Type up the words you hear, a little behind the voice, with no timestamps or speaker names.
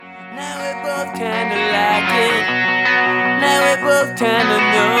Now we both kinda like it. Now we both kinda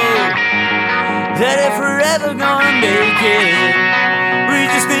know that if we're ever gonna make it, we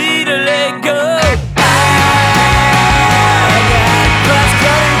just need to let go. I got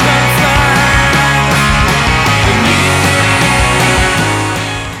cross-cutting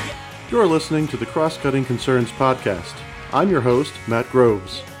concerns. You're listening to the Cross-Cutting Concerns podcast. I'm your host, Matt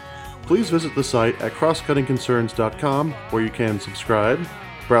Groves. Please visit the site at crosscuttingconcerns.com where you can subscribe,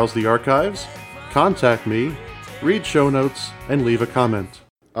 browse the archives, contact me, read show notes, and leave a comment.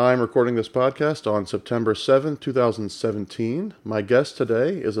 I'm recording this podcast on September 7, 2017. My guest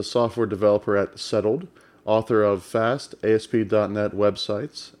today is a software developer at Settled, author of Fast, ASP.NET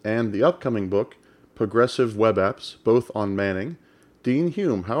websites, and the upcoming book, Progressive Web Apps, both on Manning. Dean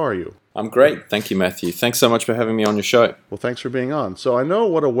Hume, how are you? I'm great. Thank you, Matthew. Thanks so much for having me on your show. Well, thanks for being on. So I know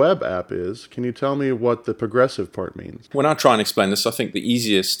what a web app is. Can you tell me what the progressive part means? When I try and explain this, I think the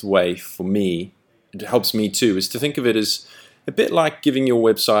easiest way for me, it helps me too, is to think of it as a bit like giving your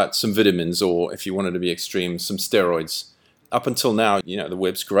website some vitamins, or if you wanted to be extreme, some steroids. Up until now, the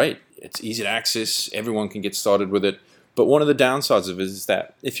web's great. It's easy to access. Everyone can get started with it. But one of the downsides of it is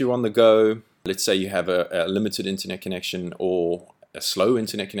that if you're on the go, let's say you have a limited internet connection or a slow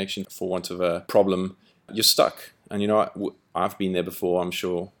internet connection for want of a problem, you're stuck. And I've been there before. I'm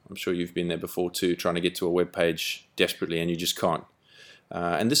sure you've been there before too, trying to get to a web page desperately, and you just can't.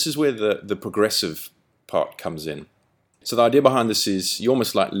 And this is where the progressive part comes in. So the idea behind this is you're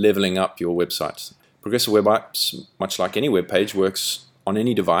almost like leveling up your website. Progressive web apps, much like any web page, works on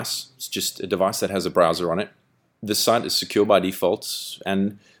any device. It's just a device that has a browser on it. The site is secure by default,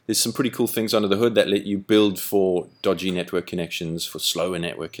 and there's some pretty cool things under the hood that let you build for dodgy network connections, for slower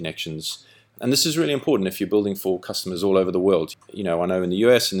network connections. And this is really important if you're building for customers all over the world. I know in the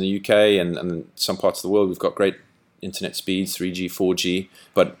US and the UK and some parts of the world, we've got great internet speeds, 3G, 4G,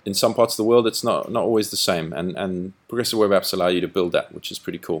 but in some parts of the world, it's not always the same. And progressive web apps allow you to build that, which is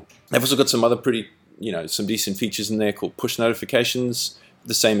pretty cool. They've also got some other some decent features in there called push notifications,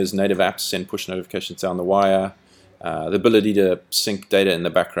 the same as native apps send push notifications down the wire. The ability to sync data in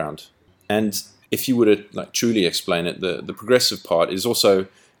the background. And if you were to truly explain it, the progressive part is also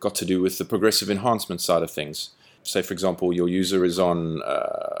got to do with the progressive enhancement side of things. Say, for example, your user is on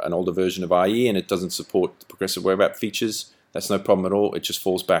an older version of IE and it doesn't support the progressive web app features. That's no problem at all. It just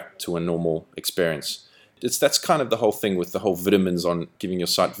falls back to a normal experience. That's kind of the whole thing with the whole vitamins on giving your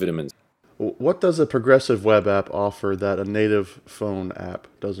site vitamins. What does a progressive web app offer that a native phone app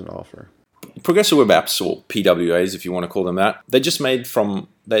doesn't offer? Progressive web apps, or PWAs if you want to call them that, they're made from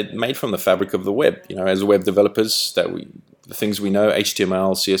the fabric of the web. As web developers, the things we know,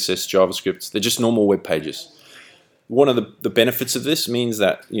 HTML, CSS, JavaScript, they're just normal web pages. One of the benefits of this means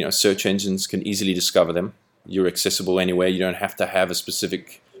that search engines can easily discover them. You're accessible anywhere. You don't have to have a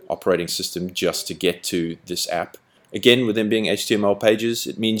specific operating system just to get to this app. Again, with them being HTML pages,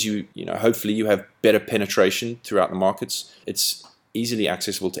 it means hopefully you have better penetration throughout the markets. It's easily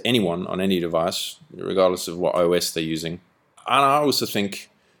accessible to anyone on any device, regardless of what OS they're using. And I also think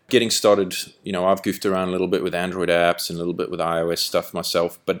getting started, I've goofed around a little bit with Android apps and a little bit with iOS stuff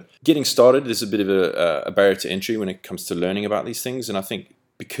myself, but getting started is a bit of a barrier to entry when it comes to learning about these things. And I think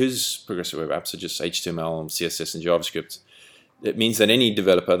because progressive web apps are just HTML, CSS, and JavaScript, it means that any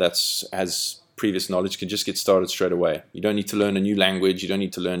developer that has previous knowledge can just get started straight away. You don't need to learn a new language. You don't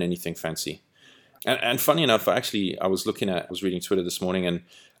need to learn anything fancy. And funny enough, I was reading Twitter this morning and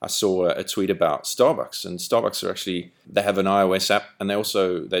I saw a tweet about Starbucks. And Starbucks they have an iOS app, and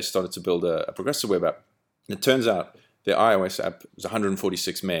they started to build a progressive web app. And it turns out their iOS app is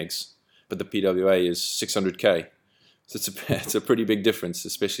 146 megs, but the PWA is 600K. So it's a pretty big difference,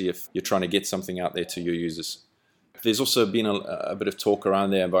 especially if you're trying to get something out there to your users. There's also been a bit of talk around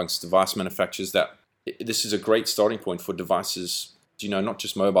there amongst device manufacturers that this is a great starting point for devices, not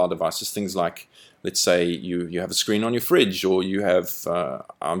just mobile devices, things like, let's say you have a screen on your fridge, or you have,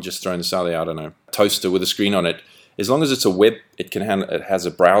 I'm just throwing this out there, I don't know, a toaster with a screen on it. As long as it's a web, it has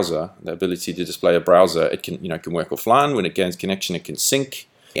a browser, the ability to display a browser. It can work offline. When it gains connection, it can sync.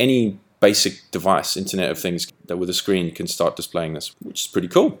 Any basic device, Internet of Things, that with a screen can start displaying this, which is pretty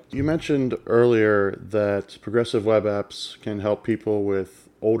cool. You mentioned earlier that progressive web apps can help people with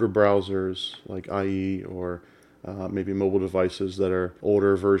older browsers like IE or maybe mobile devices that are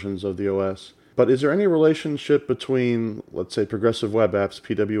older versions of the OS. But is there any relationship between, let's say, progressive web apps,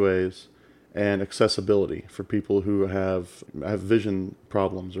 PWAs, and accessibility for people who have vision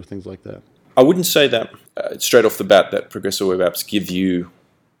problems or things like that? I wouldn't say that straight off the bat that progressive web apps give you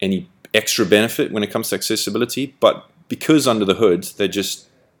any extra benefit when it comes to accessibility, but because under the hood they're just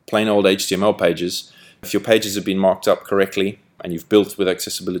plain old HTML pages, if your pages have been marked up correctly, and you've built with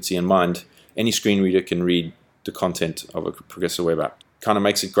accessibility in mind, any screen reader can read the content of a Progressive Web App. Kind of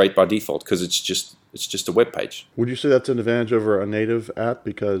makes it great by default because it's just a web page. Would you say that's an advantage over a native app?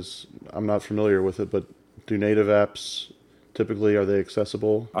 Because I'm not familiar with it, but do native apps typically, are they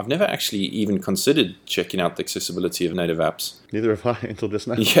accessible? I've never actually even considered checking out the accessibility of native apps. Neither have I until just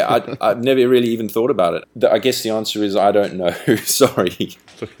now. Yeah, I've never really even thought about it. I guess the answer is I don't know. Sorry.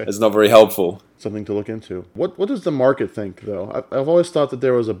 It's okay. It's not very helpful. Something to look into. What does the market think, though? I've always thought that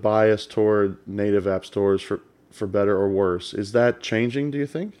there was a bias toward native app stores for better or worse. Is that changing, do you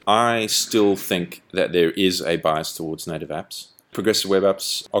think? I still think that there is a bias towards native apps. Progressive web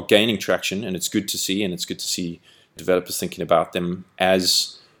apps are gaining traction, and it's good to see, developers thinking about them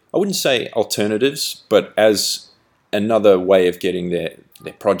as, I wouldn't say alternatives, but as another way of getting their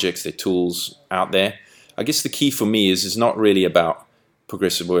projects, their tools out there. I guess the key for me is not really about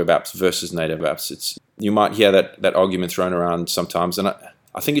progressive web apps versus native apps. You might hear that argument thrown around sometimes, and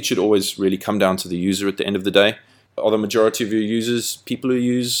I think it should always really come down to the user at the end of the day. Are the majority of your users people who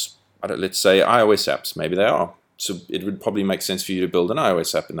use, let's say, iOS apps? Maybe they are. So it would probably make sense for you to build an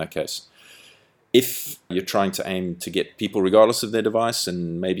iOS app in that case. If you're trying to aim to get people regardless of their device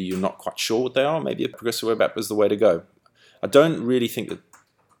and maybe you're not quite sure what they are, maybe a progressive web app is the way to go. I don't really think that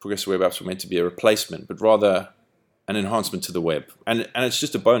progressive web apps were meant to be a replacement, but rather an enhancement to the web. And it's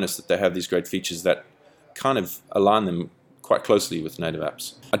just a bonus that they have these great features that kind of align them quite closely with native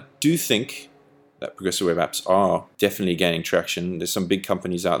apps. I do think that progressive web apps are definitely gaining traction. There's some big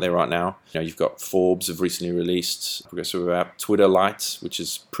companies out there right now. You've got Forbes have recently released progressive web app, Twitter Lite, which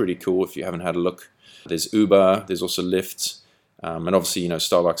is pretty cool if you haven't had a look. There's Uber, there's also Lyft, and obviously,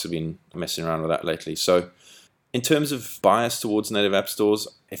 Starbucks have been messing around with that lately. So in terms of bias towards native app stores,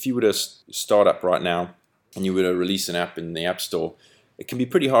 if you were to start up right now and you were to release an app in the App Store, it can be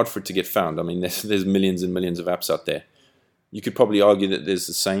pretty hard for it to get found. I mean, there's millions and millions of apps out there. You could probably argue that there's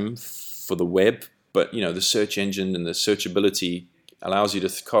the same for the web, but the search engine and the searchability allows you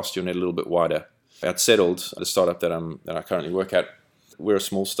to cast your net a little bit wider. At Settled, the startup that I currently work at, we're a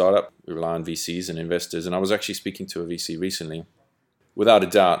small startup. We rely on VCs and investors, and I was actually speaking to a VC recently. Without a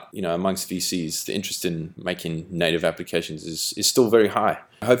doubt, amongst VCs, the interest in making native applications is still very high.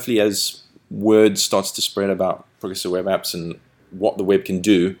 Hopefully, as word starts to spread about progressive web apps and what the web can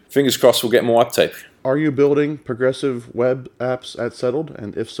do, fingers crossed we'll get more uptake. Are you building progressive web apps at Settled?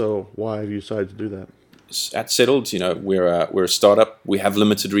 And if so, why have you decided to do that? At Settled, we're a startup. We have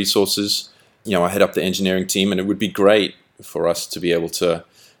limited resources. I head up the engineering team, and it would be great for us to be able to,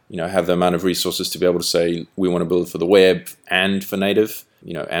 have the amount of resources to be able to say we want to build for the web and for native,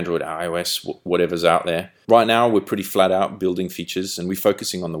 Android, iOS, whatever's out there. Right now, we're pretty flat out building features, and we're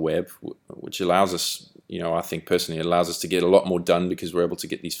focusing on the web, which allows us, I think personally, it allows us to get a lot more done because we're able to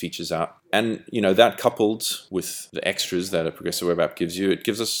get these features out. And, that coupled with the extras that a progressive web app gives you, it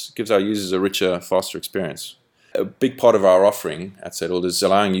gives our users a richer, faster experience. A big part of our offering at Settled is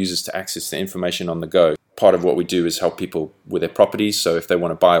allowing users to access the information on the go. Part of what we do is help people with their properties. So if they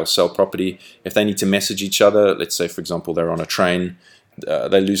want to buy or sell property, if they need to message each other, let's say, for example, they're on a train,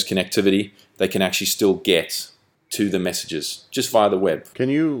 they lose connectivity, they can actually still get to the messages just via the web. Can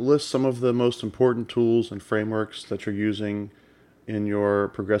you list some of the most important tools and frameworks that you're using in your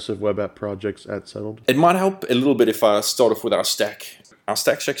progressive web app projects at Settled? It might help a little bit if I start off with our stack. Our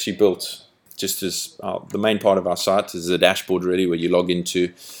stack's actually built just as the main part of our site is a dashboard really where you log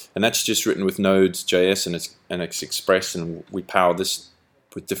into, and that's just written with Node.js and it's Express, and we power this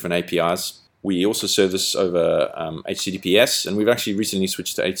with different APIs. We also service over HTTPS, and we've actually recently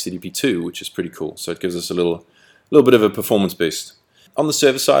switched to HTTP2, which is pretty cool. So it gives us a little bit of a performance boost. On the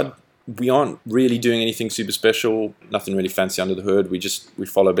server side, we aren't really doing anything super special, nothing really fancy under the hood. We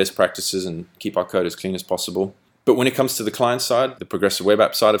follow best practices and keep our code as clean as possible. But when it comes to the client side, the progressive web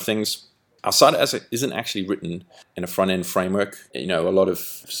app side of things, our site isn't actually written in a front-end framework. A lot of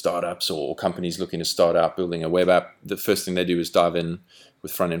startups or companies looking to start out building a web app, the first thing they do is dive in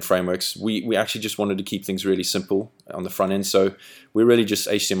with front-end frameworks. We actually just wanted to keep things really simple on the front end, so we're really just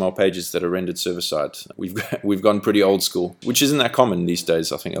HTML pages that are rendered server-side. We've gone pretty old school, which isn't that common these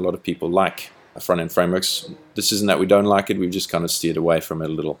days. I think a lot of people like front-end frameworks. This isn't that we don't like it, we've just kind of steered away from it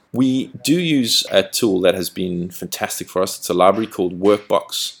a little. We do use a tool that has been fantastic for us. It's a library called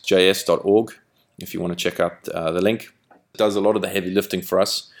workboxjs.org, if you want to check out the link. It does a lot of the heavy lifting for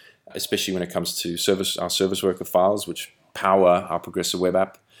us, especially when it comes to our service worker files, which power our progressive web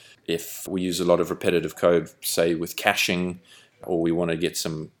app. If we use a lot of repetitive code, say with caching, or we want to get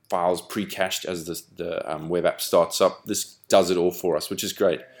some files pre-cached as the web app starts up, this does it all for us, which is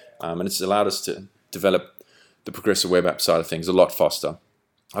great. And it's allowed us to develop the progressive web app side of things a lot faster.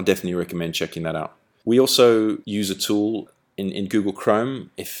 I definitely recommend checking that out. We also use a tool in Google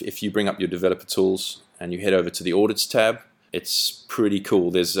Chrome, if you bring up your developer tools and you head over to the audits tab, it's pretty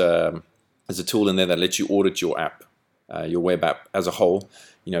cool. There's a tool in there that lets you audit your app, your web app as a whole.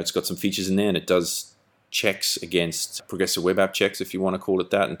 It's got some features in there, and it does checks against progressive web app checks, if you want to call it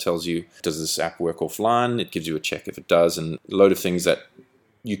that, and tells you, does this app work offline? It gives you a check if it does, and a load of things that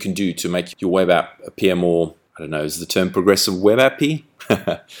you can do to make your web app appear more, I don't know, is the term progressive web appy?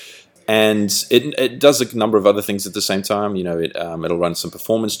 And it does a number of other things at the same time. It'll run some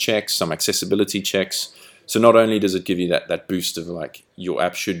performance checks, some accessibility checks. So not only does it give you that boost of like your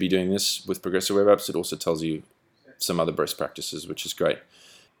app should be doing this with progressive web apps, it also tells you some other best practices, which is great.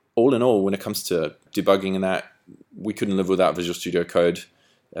 All in all, when it comes to debugging and that, we couldn't live without Visual Studio Code.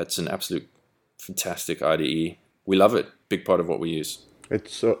 It's an absolute fantastic IDE. We love it. Big part of what we use.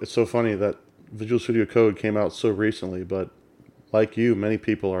 It's so funny that Visual Studio Code came out so recently, but like you, many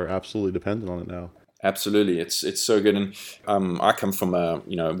people are absolutely dependent on it now. Absolutely, it's so good. And I come from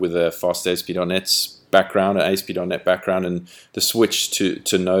with a fast ASP.NET background, an ASP.NET background, and the switch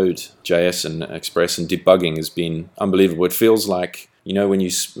to Node.js and Express and debugging has been unbelievable. It feels like when you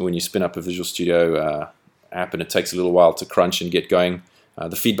spin up a Visual Studio app and it takes a little while to crunch and get going.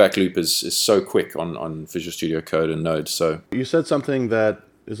 The feedback loop is so quick on Visual Studio Code and Node. So you said something that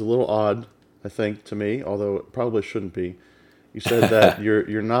is a little odd, I think, to me, although it probably shouldn't be. You said that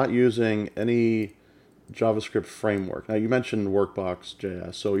you're not using any JavaScript framework. Now, you mentioned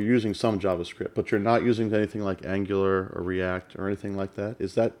Workbox.js, so you're using some JavaScript, but you're not using anything like Angular or React or anything like that.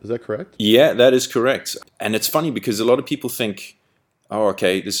 Is that correct? Yeah, that is correct. And it's funny because a lot of people think, oh,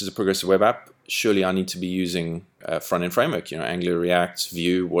 okay, this is a progressive web app. Surely I need to be using a front-end framework, Angular, React,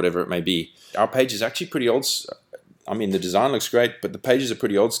 Vue, whatever it may be. Our page is actually pretty old. I mean, the design looks great, but the pages are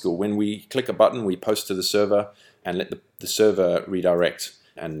pretty old school. When we click a button, we post to the server and let the server redirect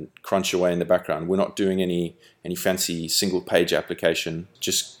and crunch away in the background. We're not doing any fancy single-page application,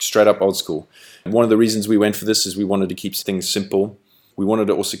 just straight up old school. And one of the reasons we went for this is we wanted to keep things simple. We wanted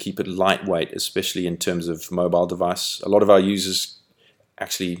to also keep it lightweight, especially in terms of mobile device. A lot of our users,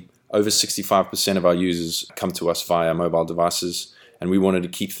 actually over 65% of our users, come to us via mobile devices. And we wanted to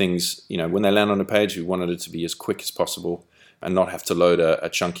keep things, when they land on a page, we wanted it to be as quick as possible and not have to load a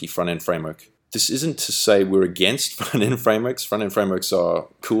chunky front-end framework. This isn't to say we're against front-end frameworks. Front-end frameworks are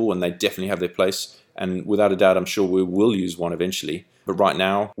cool and they definitely have their place. And without a doubt, I'm sure we will use one eventually. But right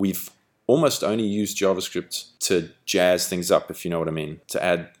now, we've almost only used JavaScript to jazz things up, if you know what I mean, to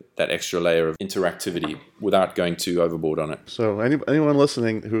add that extra layer of interactivity without going too overboard on it. So anyone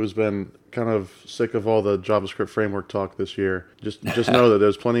listening who's been kind of sick of all the JavaScript framework talk this year, just know that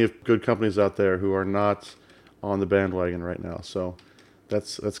there's plenty of good companies out there who are not on the bandwagon right now. So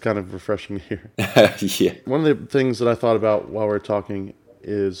that's kind of refreshing to hear. Yeah. One of the things that I thought about while we were talking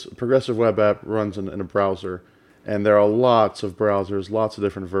is progressive web app runs in a browser, and there are lots of browsers, lots of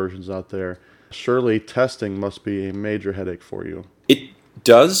different versions out there. Surely testing must be a major headache for you. It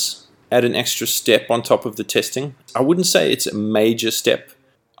does add an extra step on top of the testing. I wouldn't say it's a major step.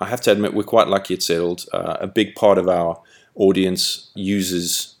 I have to admit we're quite lucky at Settled. A big part of our audience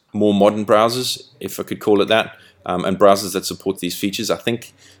uses more modern browsers, if I could call it that, and browsers that support these features. I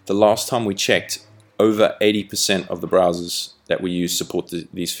think the last time we checked, over 80% of the browsers that we use support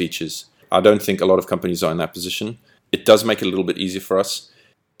these features. I don't think a lot of companies are in that position. It does make it a little bit easier for us.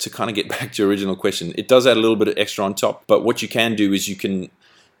 To kind of get back to your original question, it does add a little bit of extra on top, but what you can do is you can,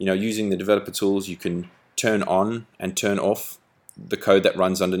 using the developer tools, you can turn on and turn off the code that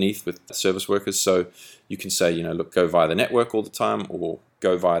runs underneath with service workers. So you can say, look, go via the network all the time, or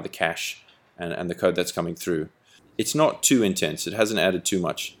go via the cache and the code that's coming through. It's not too intense. It hasn't added too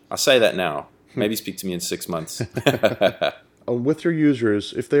much. I say that now. Maybe speak to me in 6 months. With your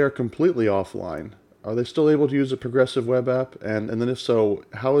users, if they are completely offline, are they still able to use a progressive web app? And then if so,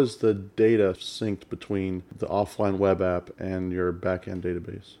 how is the data synced between the offline web app and your backend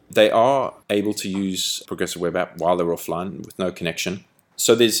database? They are able to use progressive web app while they're offline with no connection.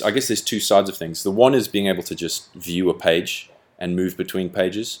 So there's two sides of things. The one is being able to just view a page and move between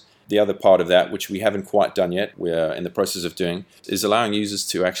pages. The other part of that, which we haven't quite done yet, we're in the process of doing, is allowing users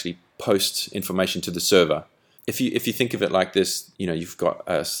to actually post information to the server. If you think of it like this, you've got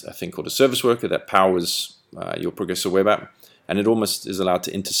a thing called a service worker that powers your progressive web app, and it almost is allowed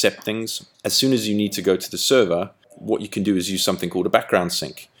to intercept things. As soon as you need to go to the server, what you can do is use something called a background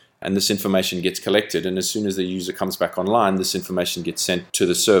sync, and this information gets collected, and as soon as the user comes back online, this information gets sent to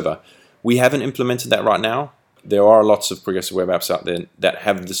the server. We haven't implemented that right now. There are lots of progressive web apps out there that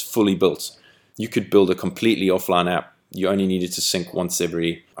have this fully built. You could build a completely offline app. You only needed to sync once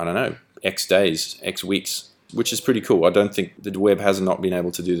every, X days, X weeks. which is pretty cool. I don't think the web has not been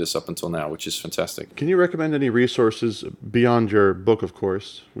able to do this up until now, which is fantastic. Can you recommend any resources beyond your book, of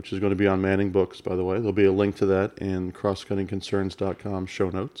course, which is going to be on Manning Books, by the way? There'll be a link to that in crosscuttingconcerns.com show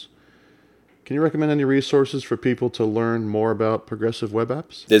notes. Can you recommend any resources for people to learn more about progressive web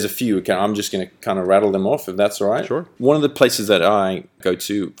apps? There's a few. I'm just going to kind of rattle them off, if that's all right. Sure. One of the places that I go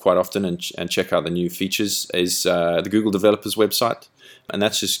to quite often and check out the new features is the Google Developers website, and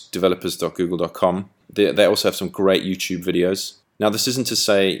that's just developers.google.com. They also have some great YouTube videos. Now, this isn't to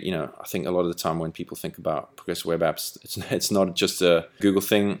say, I think a lot of the time when people think about progressive web apps, it's not just a Google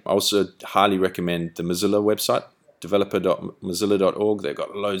thing. I also highly recommend the Mozilla website, developer.mozilla.org. They've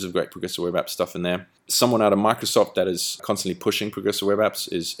got loads of great progressive web app stuff in there. Someone out of Microsoft that is constantly pushing progressive web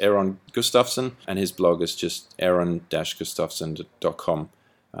apps is Aaron Gustafsson, and his blog is just aaron-gustafsson.com.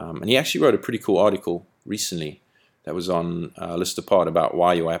 And he actually wrote a pretty cool article recently that was on List Apart about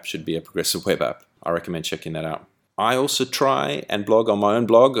why your app should be a progressive web app. I recommend checking that out. I also try and blog on my own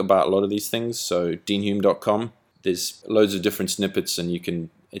blog about a lot of these things, so deanhume.com. There's loads of different snippets, and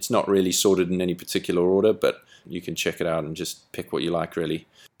it's not really sorted in any particular order, but you can check it out and just pick what you like, really.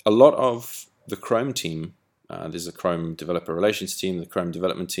 A lot of the Chrome team, there's a Chrome developer relations team, the Chrome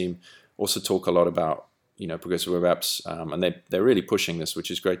development team, also talk a lot about progressive web apps, and they're really pushing this,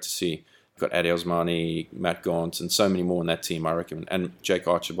 which is great to see. We've got Adi Osmani, Matt Gaunt, and so many more in that team, I recommend. And Jake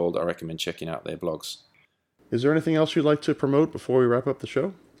Archibald, I recommend checking out their blogs. Is there anything else you'd like to promote before we wrap up the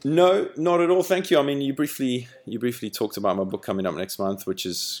show? No, not at all. Thank you. I mean, you briefly talked about my book coming up next month, which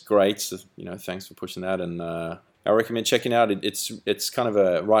is great. So, thanks for pushing that. And I recommend checking out. It's kind of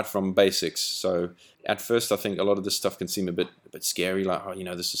a right from basics. So at first, I think a lot of this stuff can seem a bit scary, like,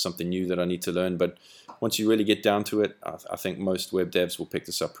 this is something new that I need to learn. But once you really get down to it, I think most web devs will pick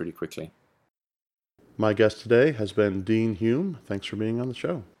this up pretty quickly. My guest today has been Dean Hume. Thanks for being on the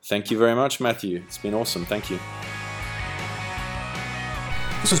show. Thank you very much, Matthew. It's been awesome. Thank you.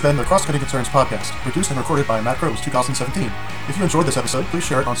 This has been the Cross-Cutting Concerns podcast, produced and recorded by Matt Groves 2017. If you enjoyed this episode, please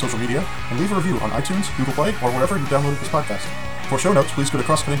share it on social media and leave a review on iTunes, Google Play, or wherever you downloaded this podcast. For show notes, please go to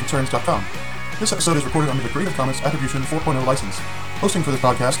crosscuttingconcerns.com. This episode is recorded under the Creative Commons Attribution 4.0 license. Hosting for this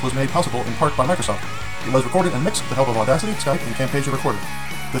podcast was made possible in part by Microsoft. It was recorded and mixed with the help of Audacity, Skype, and Camtasia Recorder.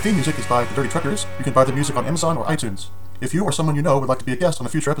 The theme music is by The Dirty Truckers. You can buy the music on Amazon or iTunes. If you or someone you know would like to be a guest on a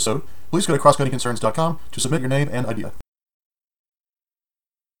future episode, please go to crosscuttingconcerns.com to submit your name and idea.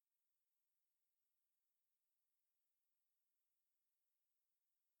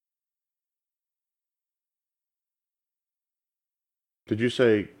 Did you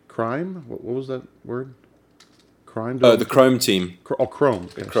say crime? What was that word? Crime? Oh, the Chrome team. Chrome.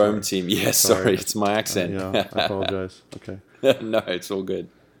 The Chrome team. Yes, sorry. It's my accent. Yeah, I apologize. Okay. No, it's all good.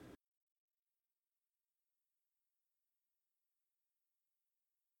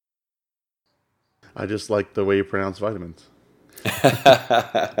 I just like the way you pronounce vitamins.